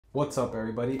What's up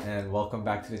everybody, and welcome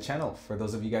back to the channel. For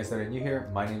those of you guys that are new here,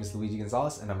 my name is Luigi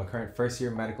Gonzales and I'm a current first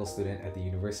year medical student at the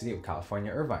University of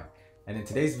California, Irvine. And in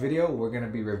today's video, we're going to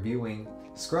be reviewing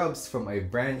scrubs from a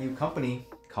brand new company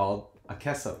called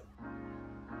Akeso.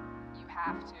 You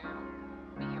have to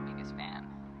be your biggest fan.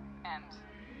 And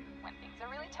when things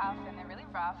are really tough and they're really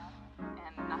rough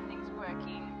and nothing's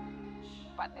working,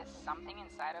 but there's something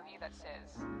inside of you that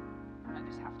says, I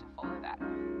just have to follow that.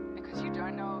 Because you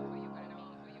don't know who you're going to be.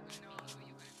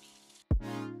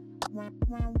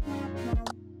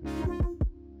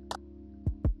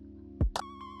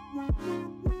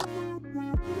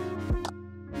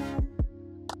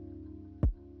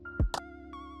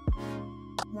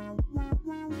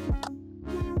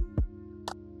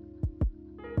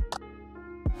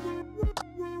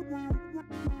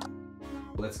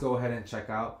 Let's go ahead and check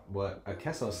out what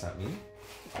Akeso sent me,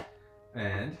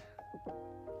 and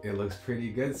it looks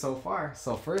pretty good so far.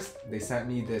 So first, they sent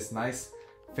me this nice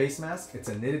face mask. It's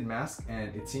a knitted mask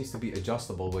and it seems to be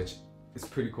adjustable, which is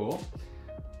pretty cool.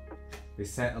 They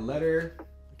sent a letter,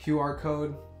 QR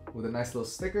code with a nice little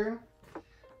sticker,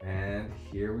 and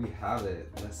here we have it.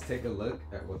 Let's take a look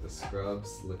at what the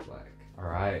scrubs look like. All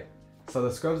right, so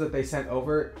the scrubs that they sent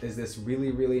over is this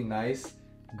really nice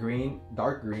green,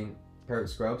 dark green pair of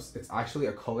scrubs. It's actually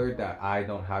a color that I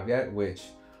don't have yet, which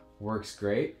works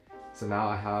great. So now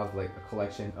I have like a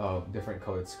collection of different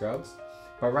colored scrubs.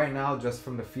 But right now, just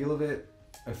from the feel of it,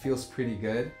 it feels pretty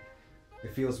good.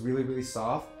 It feels really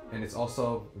soft, and it's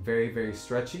also very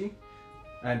stretchy.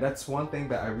 And that's one thing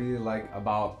that I really like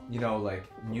about, you know, like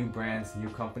new brands, new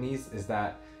companies, is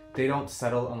that they don't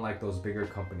settle on like those bigger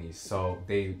companies. So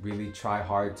they really try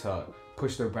hard to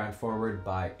push their brand forward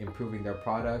by improving their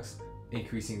products,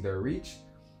 increasing their reach.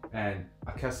 And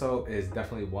Akeso is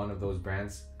definitely one of those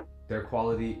brands. Their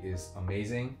quality is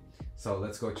amazing. So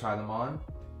let's go try them on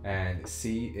and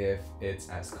see if it's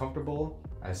as comfortable,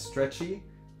 as stretchy,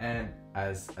 and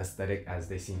as aesthetic as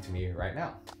they seem to me right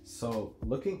now. So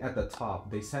looking at the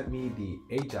top, they sent me the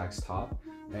Ajax top,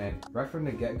 and right from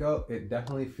the get-go, it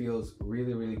definitely feels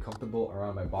really comfortable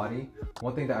around my body.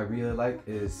 One thing that I really like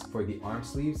is for the arm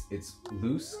sleeves, it's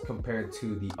loose compared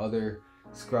to the other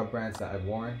scrub brands that I've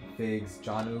worn, Figs,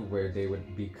 JAANUU, where they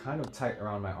would be kind of tight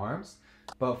around my arms.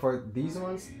 But for these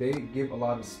ones, they give a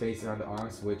lot of space around the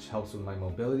arms, which helps with my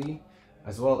mobility,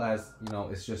 as well as, you know,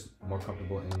 it's just more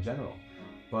comfortable in general.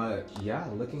 But yeah,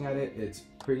 looking at it, it's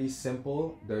pretty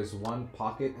simple. There's one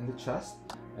pocket in the chest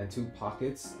and two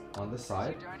pockets on the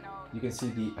side. You can see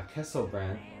the Akeso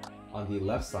brand on the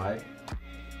left side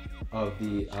of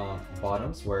the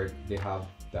bottoms, where they have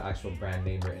the actual brand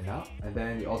name written out. And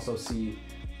then you also see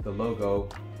the logo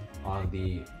on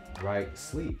the right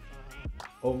sleeve.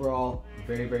 Overall,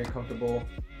 very comfortable,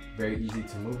 very easy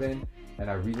to move in,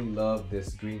 and I really love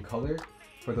this green color.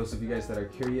 For those of you guys that are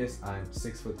curious, I'm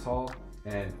 6 foot tall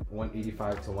and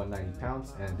 185 to 190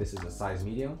 pounds, and this is a size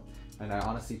medium. And I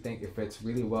honestly think it fits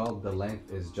really well. The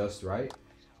length is just right.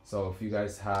 So if you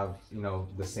guys have, you know,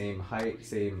 the same height,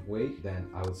 same weight, then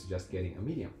I would suggest getting a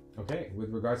medium. Okay,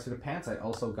 with regards to the pants, I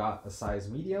also got a size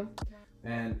medium,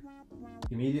 and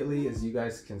immediately, as you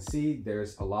guys can see,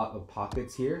 there's a lot of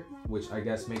pockets here, which I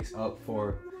guess makes up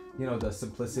for, you know, the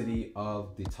simplicity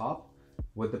of the top.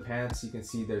 With the pants, you can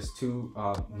see there's two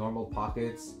normal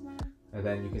pockets, and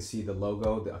then you can see the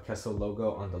logo, the Akeso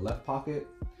logo, on the left pocket.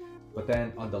 But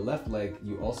then on the left leg,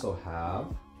 you also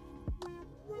have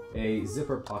a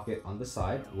zipper pocket on the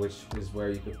side, which is where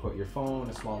you could put your phone,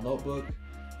 a small notebook,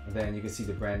 and then you can see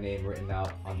the brand name written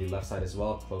out on the left side as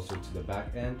well, closer to the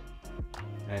back end.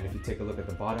 And if you take a look at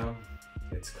the bottom,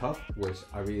 it's cuffed, which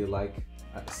I really like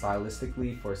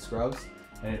stylistically for scrubs,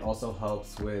 and it also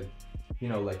helps with, you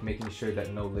know, like making sure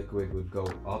that no liquid would go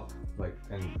up like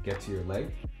and get to your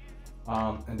leg.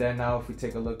 And then now if we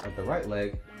take a look at the right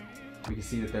leg, we can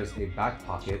see that there's a back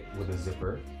pocket with a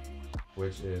zipper,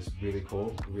 which is really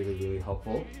cool, really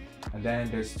helpful. And then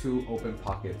there's two open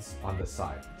pockets on the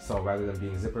side. So rather than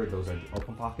being zippered, those are the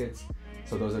open pockets.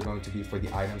 So those are going to be for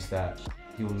the items that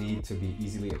you'll need to be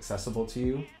easily accessible to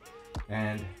you.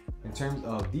 And in terms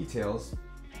of details,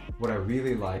 what I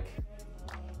really like,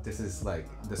 this is like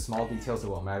the small details of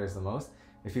what matters the most.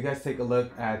 If you guys take a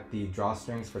look at the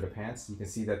drawstrings for the pants, you can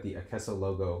see that the Akeso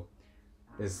logo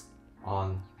is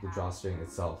on the drawstring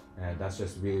itself, and that's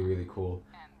just really cool.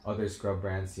 Other scrub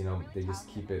brands, you know, they just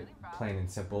keep it plain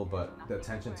and simple, but the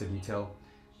attention to detail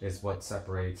is what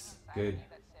separates good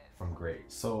from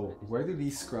great. So where do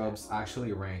these scrubs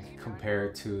actually rank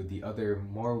compared to the other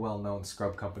more well-known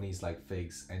scrub companies like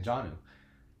Figs and JAANUU?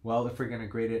 Well, if we're going to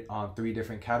grade it on 3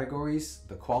 different categories,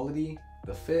 the quality,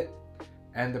 the fit,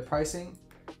 and the pricing,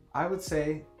 I would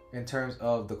say in terms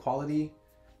of the quality,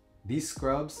 these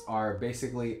scrubs are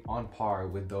basically on par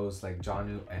with those like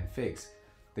JAANUU and Figs.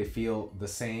 They feel the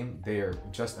same, they're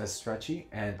just as stretchy,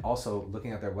 and also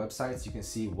looking at their websites, you can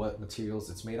see what materials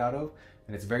it's made out of,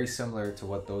 and it's very similar to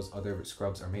what those other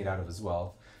scrubs are made out of as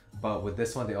well. But with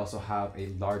this one, they also have a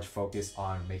large focus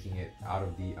on making it out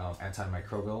of the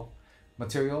antimicrobial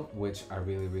material, which I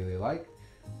really like.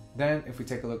 Then if we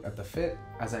take a look at the fit,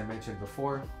 as I mentioned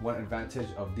before, one advantage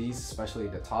of these, especially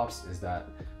the tops, is that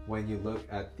when you look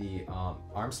at the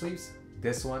arm sleeves,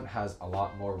 this one has a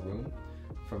lot more room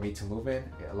for me to move in.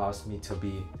 It allows me to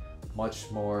be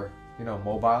much more,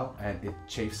 mobile, and it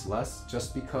chafes less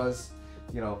just because,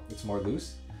 it's more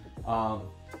loose.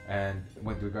 And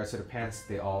with regards to the pants,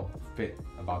 they all fit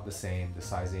about the same. The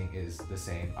sizing is the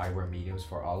same. I wear mediums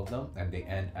for all of them, and they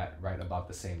end at right about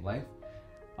the same length.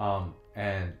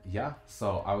 And yeah,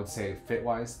 so I would say fit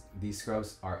wise, these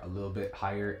scrubs are a little bit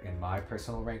higher in my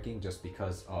personal ranking just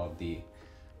because of the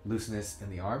looseness in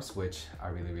the arms, which I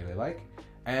really like.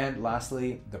 And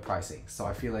lastly, the pricing. So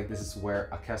I feel like this is where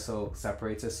Akeso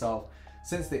separates itself,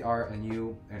 since they are a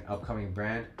new and upcoming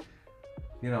brand.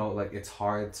 Like it's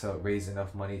hard to raise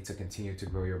enough money to continue to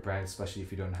grow your brand, especially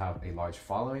if you don't have a large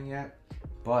following yet.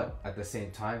 But at the same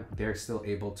time, they're still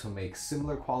able to make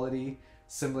similar quality,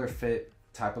 similar fit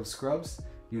type of scrubs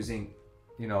using,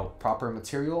 proper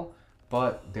material,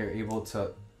 but they're able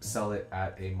to sell it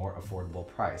at a more affordable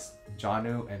price.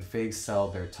 JAANUU and Figs sell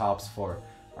their tops for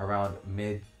around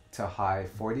mid to high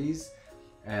 40s,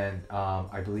 and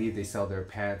I believe they sell their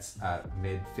pants at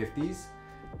mid 50s.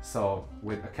 So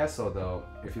with Akeso though,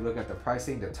 if you look at the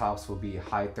pricing, the tops will be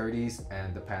high 30s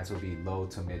and the pants will be low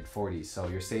to mid 40s. So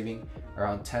you're saving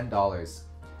around $10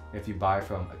 if you buy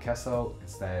from Akeso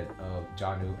instead of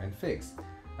JAANUU and Figs.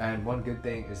 And one good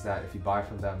thing is that if you buy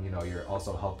from them, you're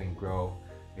also helping grow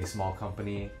a small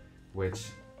company, which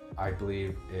I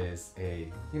believe is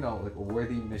a, like a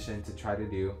worthy mission to try to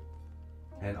do.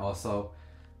 And also,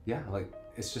 yeah, like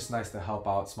it's just nice to help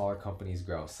out smaller companies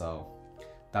grow. So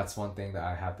that's one thing that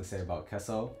I have to say about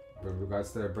Akeso. With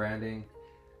regards to their branding,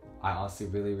 I honestly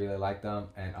really like them,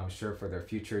 and I'm sure for their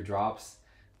future drops,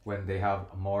 when they have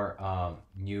more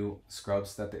new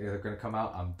scrubs that they're going to come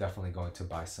out, I'm definitely going to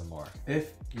buy some more.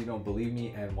 If you don't believe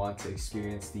me and want to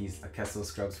experience these Akeso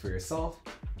scrubs for yourself,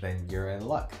 then you're in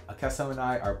luck. Akeso and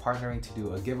I are partnering to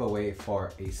do a giveaway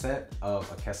for a set of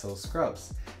Akeso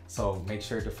scrubs. So make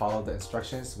sure to follow the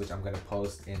instructions, which I'm going to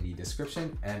post in the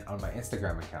description and on my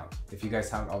Instagram account. If you guys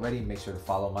haven't already, make sure to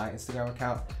follow my Instagram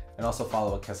account and also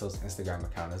follow Akeso's Instagram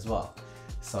account as well.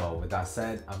 So with that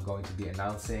said, I'm going to be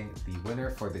announcing the winner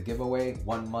for the giveaway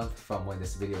 1 month from when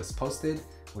this video is posted,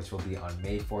 which will be on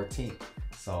May 14th.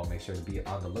 So make sure to be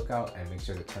on the lookout and make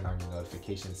sure to turn on your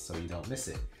notifications so you don't miss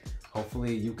it.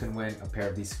 Hopefully you can win a pair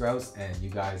of these scrubs, and you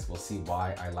guys will see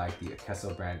why I like the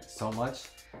Akeso brand so much.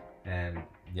 And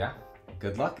yeah,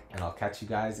 good luck, and I'll catch you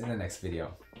guys in the next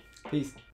video. Peace.